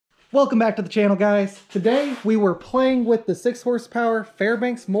Welcome back to the channel, guys. Today we were playing with the 6 horsepower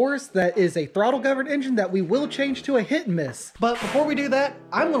Fairbanks Morris that is a throttle governed engine that we will change to a hit and miss. But before we do that,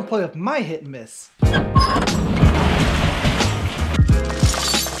 I'm going to play with my hit and miss.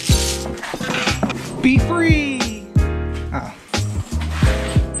 Be free! Oh.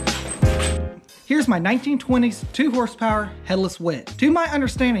 Here's my 1920s 2 horsepower Headless Witte. To my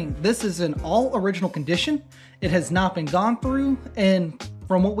understanding, this is in all original condition. It has not been gone through, and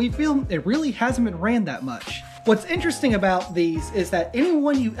from what we feel, it really hasn't been ran that much. What's interesting about these is that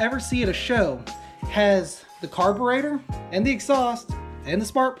anyone you ever see at a show has the carburetor and the exhaust and the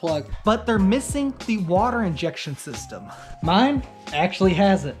spark plug, but they're missing the water injection system. Mine actually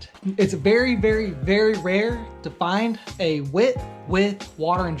has it. It's very, very, very rare to find a Witte with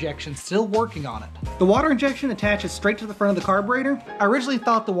water injection. Still working on it. The water injection attaches straight to the front of the carburetor. I originally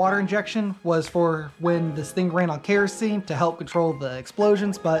thought the water injection was for when this thing ran on kerosene to help control the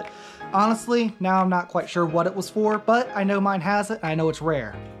explosions, but honestly, now I'm not quite sure what it was for, but I know mine has it, and I know it's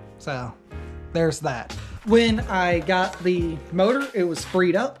rare. So there's that. When I got the motor, it was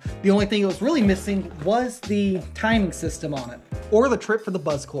freed up. The only thing it was really missing was the timing system on it, or the trip for the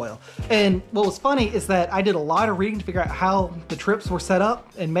buzz coil. And what was funny is that I did a lot of reading to figure out how the trips were set up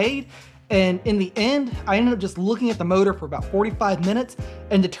and made. And in the end, I ended up just looking at the motor for about 45 minutes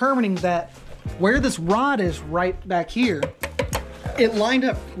and determining that where this rod is right back here, it lined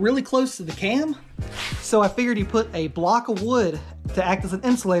up really close to the cam. So I figured you put a block of wood to act as an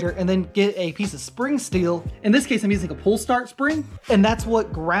insulator and then get a piece of spring steel. In this case, I'm using a pull start spring, and that's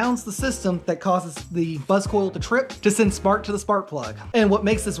what grounds the system that causes the buzz coil to trip to send spark to the spark plug. And what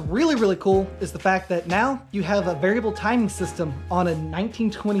makes this really, really cool is the fact that now you have a variable timing system on a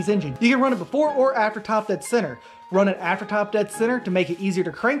 1920s engine. You can run it before or after top dead center. Run it after top dead center to make it easier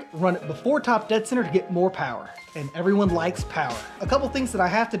to crank, run it before top dead center to get more power. And everyone likes power. A couple things that I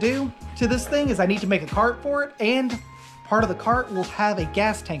have to do to this thing is I need to make a cart for it, and part of the cart will have a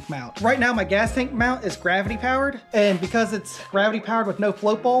gas tank mount. Right now my gas tank mount is gravity powered, and because it's gravity powered with no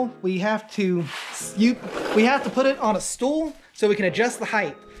float ball, we have to put it on a stool so we can adjust the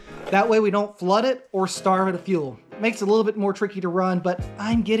height. That way we don't flood it or starve it of fuel. Makes it a little bit more tricky to run, but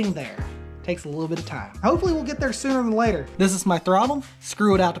I'm getting there. Takes a little bit of time. Hopefully we'll get there sooner than later. This is my throttle.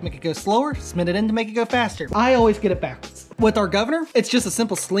 Screw it out to make it go slower, spin it in to make it go faster. I always get it backwards. With our governor, it's just a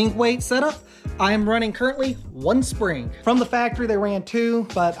simple sling weight setup. I am running currently 1 spring. From the factory they ran 2,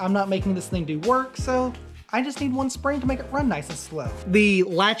 but I'm not making this thing do work, so I just need 1 spring to make it run nice and slow. The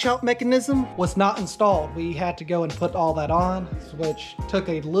latch out mechanism was not installed. We had to go and put all that on, which took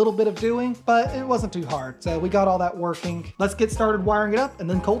a little bit of doing, but it wasn't too hard. So we got all that working. Let's get started wiring it up and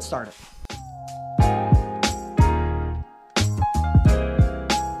then cold start it.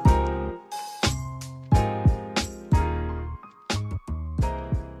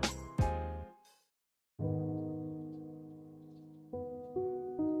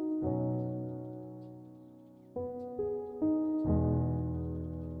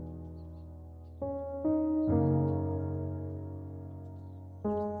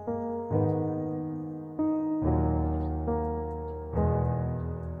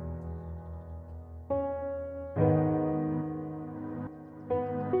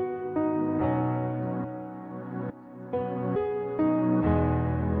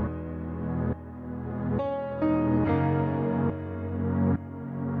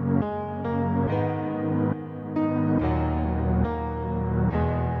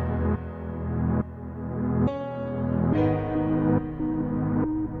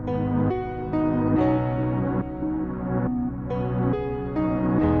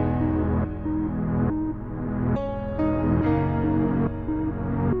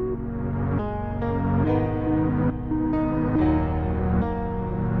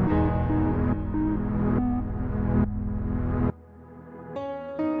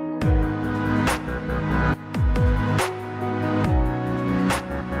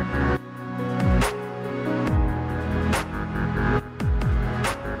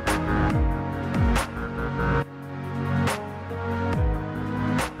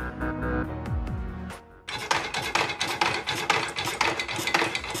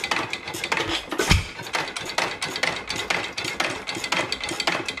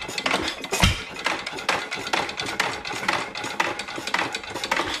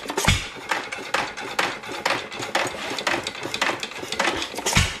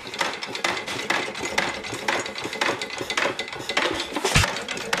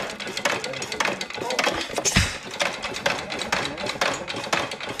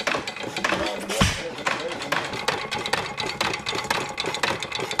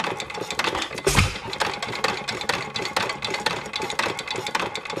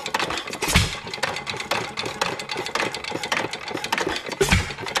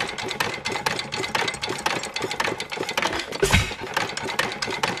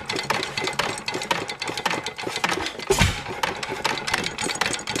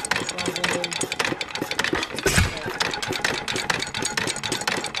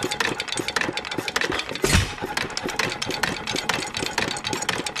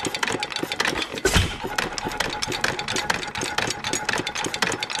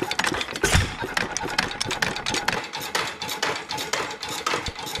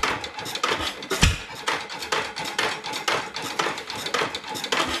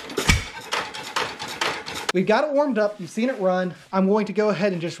 We've got it warmed up. You've seen it run. I'm going to go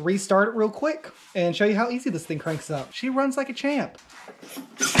ahead and just restart it real quick and show you how easy this thing cranks up. She runs like a champ.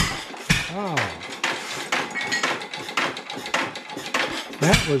 Oh.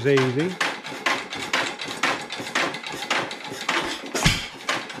 That was easy.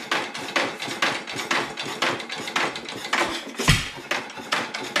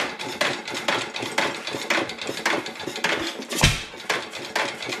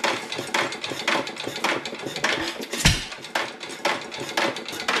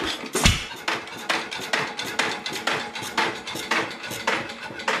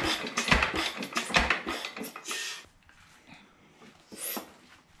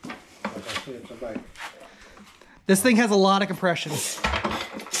 This thing has a lot of compression.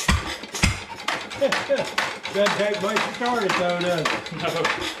 Doesn't take much to start it though, does it? No.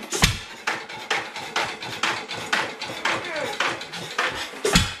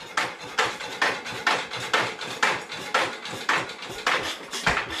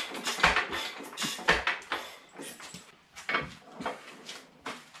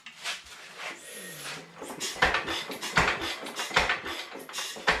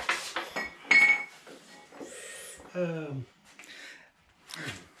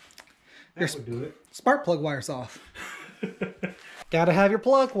 Your spark plug wire's off. Gotta have your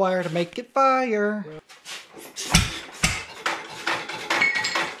plug wire to make it fire.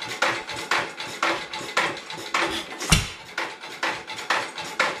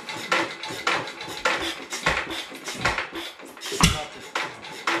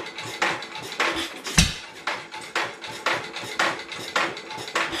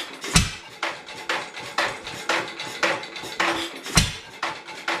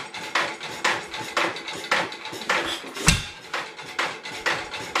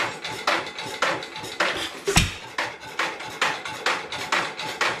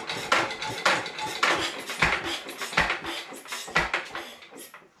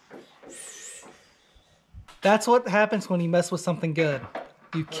 That's what happens when you mess with something good.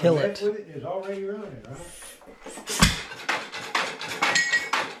 You kill it. With it is already running, right?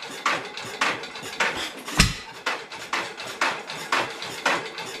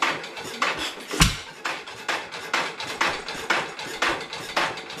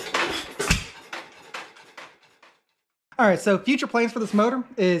 All right, so future plans for this motor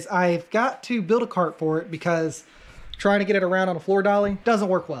is I've got to build a cart for it because trying to get it around on a floor dolly doesn't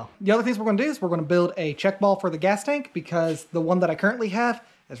work well. The other things we're going to do is we're going to build a check ball for the gas tank because the one that I currently have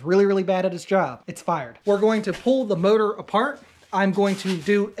is really, really bad at its job. It's fired. We're going to pull the motor apart. I'm going to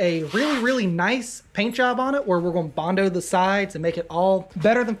do a really, really nice paint job on it where we're going to Bondo the sides and make it all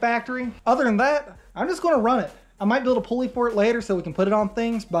better than factory. Other than that, I'm just going to run it. I might build a pulley for it later so we can put it on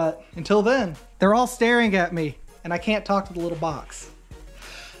things, but until then, they're all staring at me and I can't talk to the little box.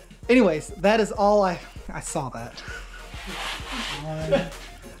 Anyways, that is all I saw that.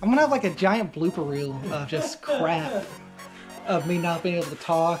 I'm gonna have like a giant blooper reel of just crap of me not being able to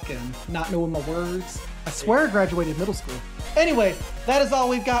talk and not knowing my words. I swear I graduated middle school. Anyways, that is all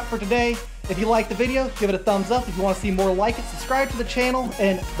we've got for today. If you liked the video, give it a thumbs up. If you want to see more like it, subscribe to the channel.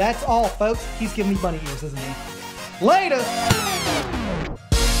 And that's all, folks. He's giving me bunny ears, isn't he? Later!